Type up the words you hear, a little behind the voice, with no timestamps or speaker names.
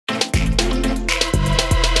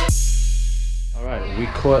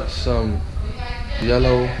caught some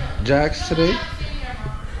yellow jacks today.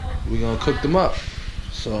 We're gonna cook them up.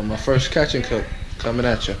 So my first catch and cook coming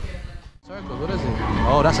at you. Circle, what is it?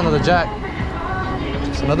 Oh, that's another jack.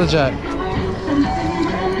 It's another jack.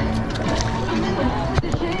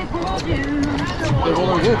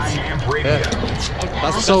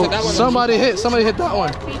 Yeah. So somebody hit that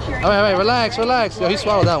one. Alright, relax. Yo, he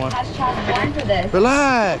swallowed that one.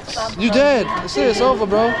 Relax. You dead. That's it, it's over,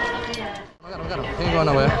 bro. I got him. He ain't going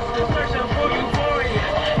nowhere.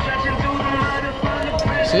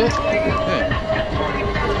 See it? Yeah.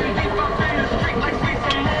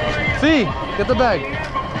 Fee, get the bag.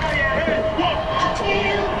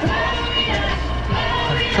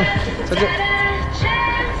 Touch it.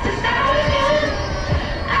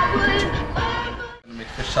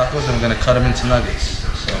 Fish tacos, and I'm gonna cut them into nuggets.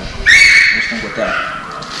 So let's start with that.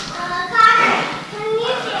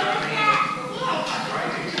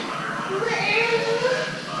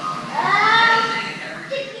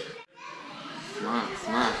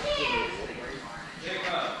 Smart.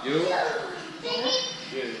 You?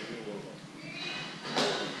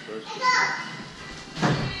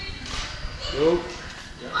 You?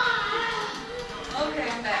 Okay,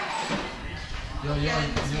 I'm back. Yo, you on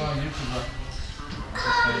YouTube, bro?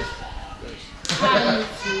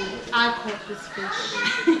 I caught this fish.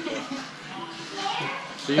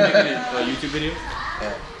 So you making a YouTube video?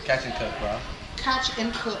 Yeah, catch and cook, bro. Catch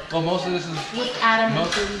and cook. Well, most of this is With Adam and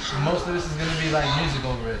Felicia. most of this is gonna be like music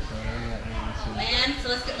over it. So Man, so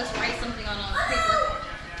let's write something on paper.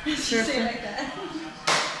 Sure. Say it like that.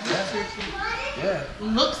 yeah.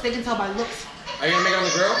 Looks, they can tell by looks. Are you gonna make it on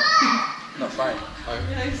the grill? No, fine.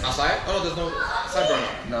 Outside? Oh no, there's no side burner.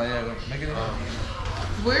 No, yeah, make it.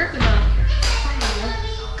 We're gonna.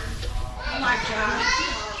 Oh my god.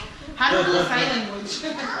 How do you do sign language? I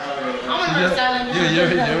want to learn sign language.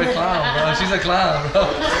 You're a clown, bro. She's a clown, bro. How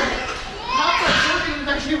to twerking in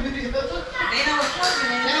that video? They know what's working.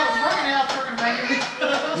 They know it's working, they know it's working right here.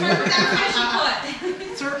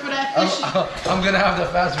 Twerk for that fishy. I'm gonna have to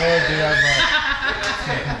fast forward to that,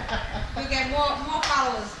 We get more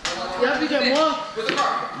followers. Yep, we get more. Where's the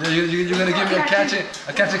car? bro. You're gonna give me a catch and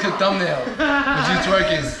cook thumbnail with you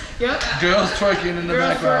twerking. Yep. Girls twerking in the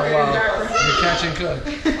Girls background twerking in the while background. you catch and cook.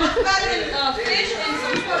 What's better than fish and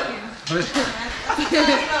some twerking?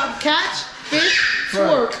 Catch, fish,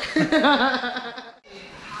 twerk.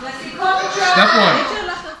 Step one.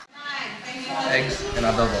 Eggs and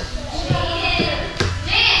adobo.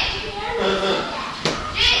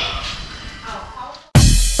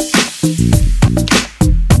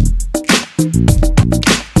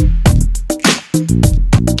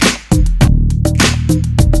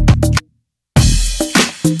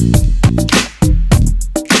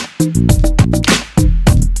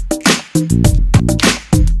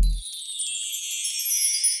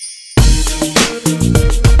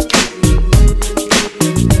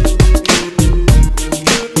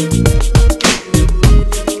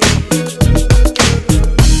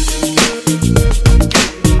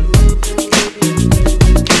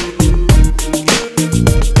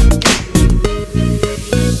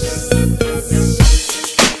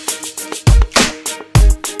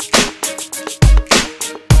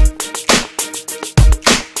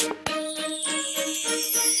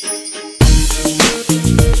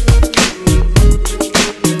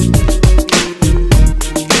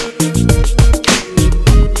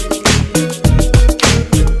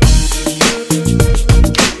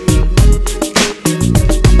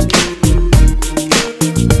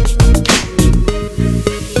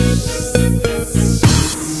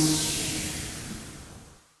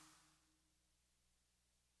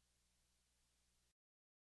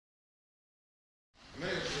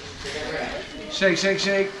 Shake, shake,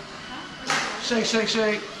 shake. Shake, shake,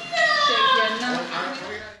 shake.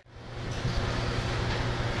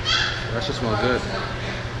 That should smell good.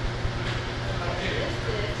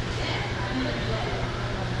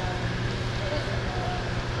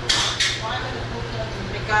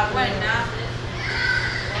 It got wet now.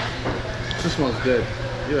 This smells good.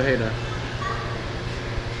 You're a hater.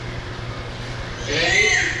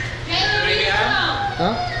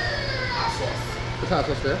 Huh? Hot sauce. What's hot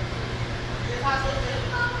sauce there?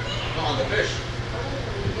 No, on the fish.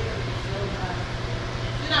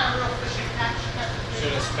 You're not a real fishy catch.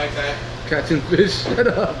 Should expect that. Catching fish. Shut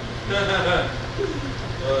up. Oh,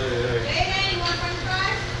 yeah. Hey, you want french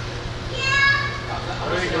fries?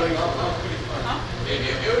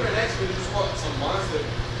 It would have been nice if we just caught some monster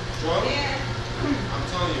drum. Yeah. I'm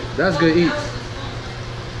telling you. That's good eats.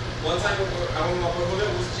 One time I went with my boy there,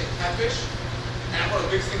 was catfish, and I caught a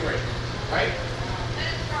big stingray, right?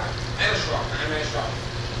 And a shark. I had a shark.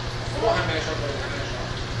 4 had a shark, but I had a shark.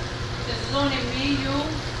 Because it's only me, you,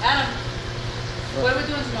 Adam. What are we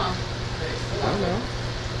doing tomorrow? I don't know.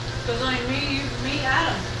 So it's only me, you, me,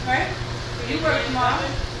 Adam, right? So you work tomorrow.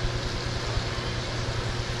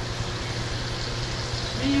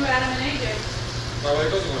 Me, you, Adam, and AJ. Where are you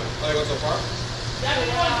going? Are you going to the park? Yeah,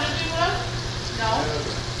 you want to do with us? No.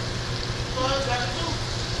 So it's got to do.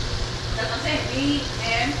 That's what I'm saying.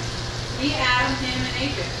 Me, Adam, him, and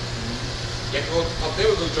AJ. Yeah, go up there.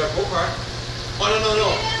 We're going to drive go-kart. Oh, no.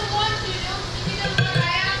 I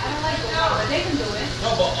don't like go-kart, but they can do it.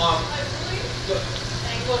 No, but,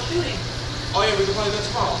 And go shooting. oh yeah, we can probably do it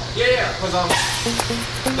tomorrow. Yeah, because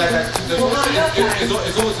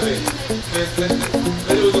it's over today.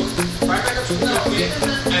 There was a firefighter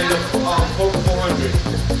 250 and the 400.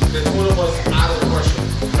 The total was out of the question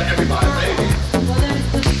for everybody, for anything. Well then,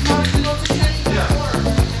 tomorrow you go to Chinese Yeah.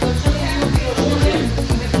 Go shooting, you go shooting,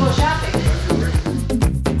 we go shopping.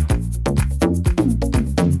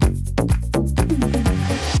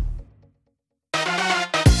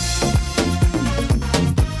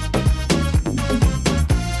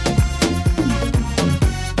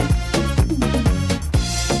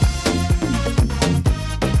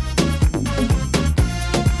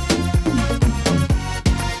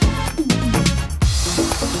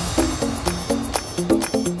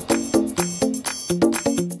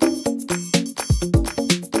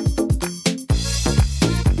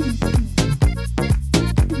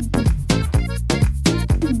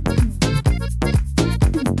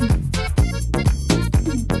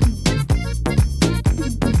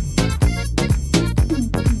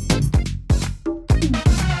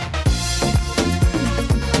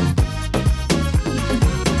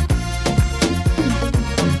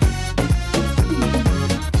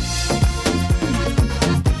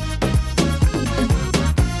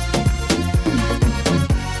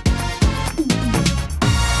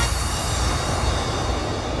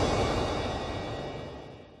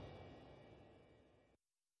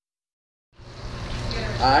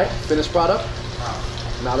 Alright, finished product.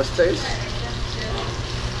 Now let's taste.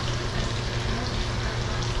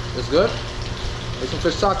 It's good? Make some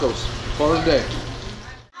fish tacos. Call it a day.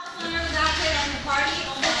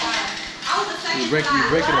 You break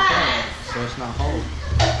it apart, so it's not whole.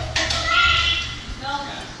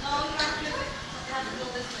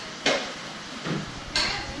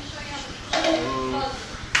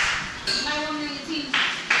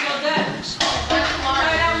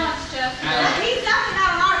 He's definitely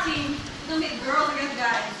not on our team. It's gonna be girls against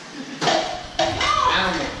guys.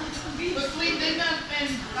 Animal. But Sweet Digna and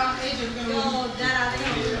AJ are gonna Yo, that out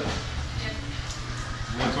there.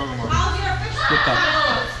 What are you talking about? How's your fish? Good talk.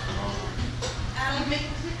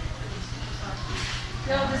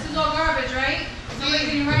 Yo, this is all garbage, right? Somebody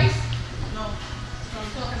eating rice? No. That's what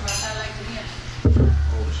I'm talking about. I like to hear.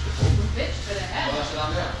 Oh, shit. Bitch, for the Oh, hell. that shit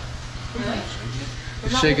out there. Really?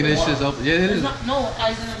 You're shaking this shit up. Yeah, it is. No,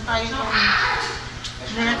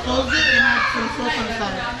 when I closed it, it had some sauce on the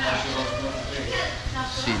side.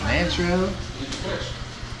 Cilantro.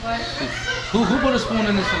 What? Who put a spoon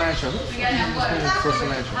in the cilantro? Who used a spoon for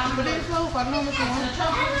cilantro? But it's low, I don't know what you want.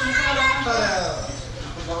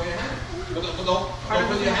 But don't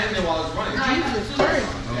put your hand in there while it's running. Jesus Christ.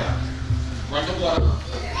 Yeah. Run the water.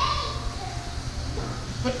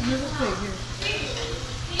 But here's the thing, here.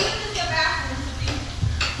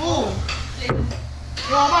 Who?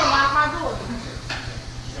 Yo, I'm gonna lock my door.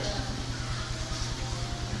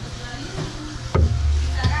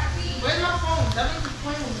 Where's my phone? That means it's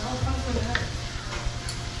playing with me. I was trying to put it out.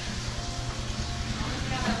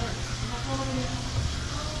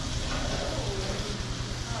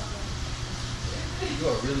 You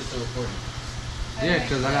are really still recording. Yeah,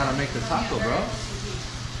 because I gotta make the taco, bro.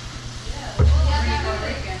 So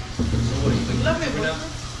what do you think? Love me, bro.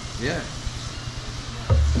 Yeah.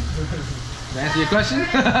 To answer your question?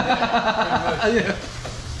 Yeah.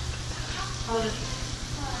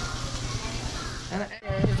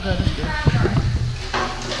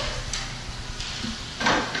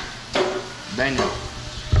 Bang.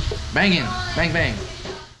 Banging. Bang bang.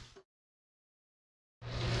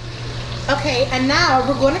 Okay, and now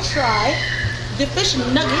we're going to try the fish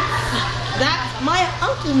nuggets that my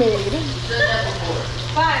uncle made.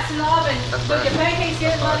 Fine, it's in the oven. That's But bad. your pancakes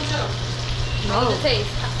get it done too. No, Taste.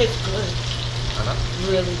 it's good.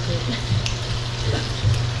 Really good.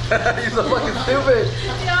 You're so fucking stupid.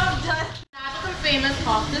 I'm famous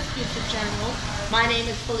off this YouTube channel. My name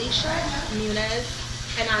is Felicia Munez,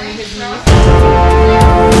 and I'm his niece.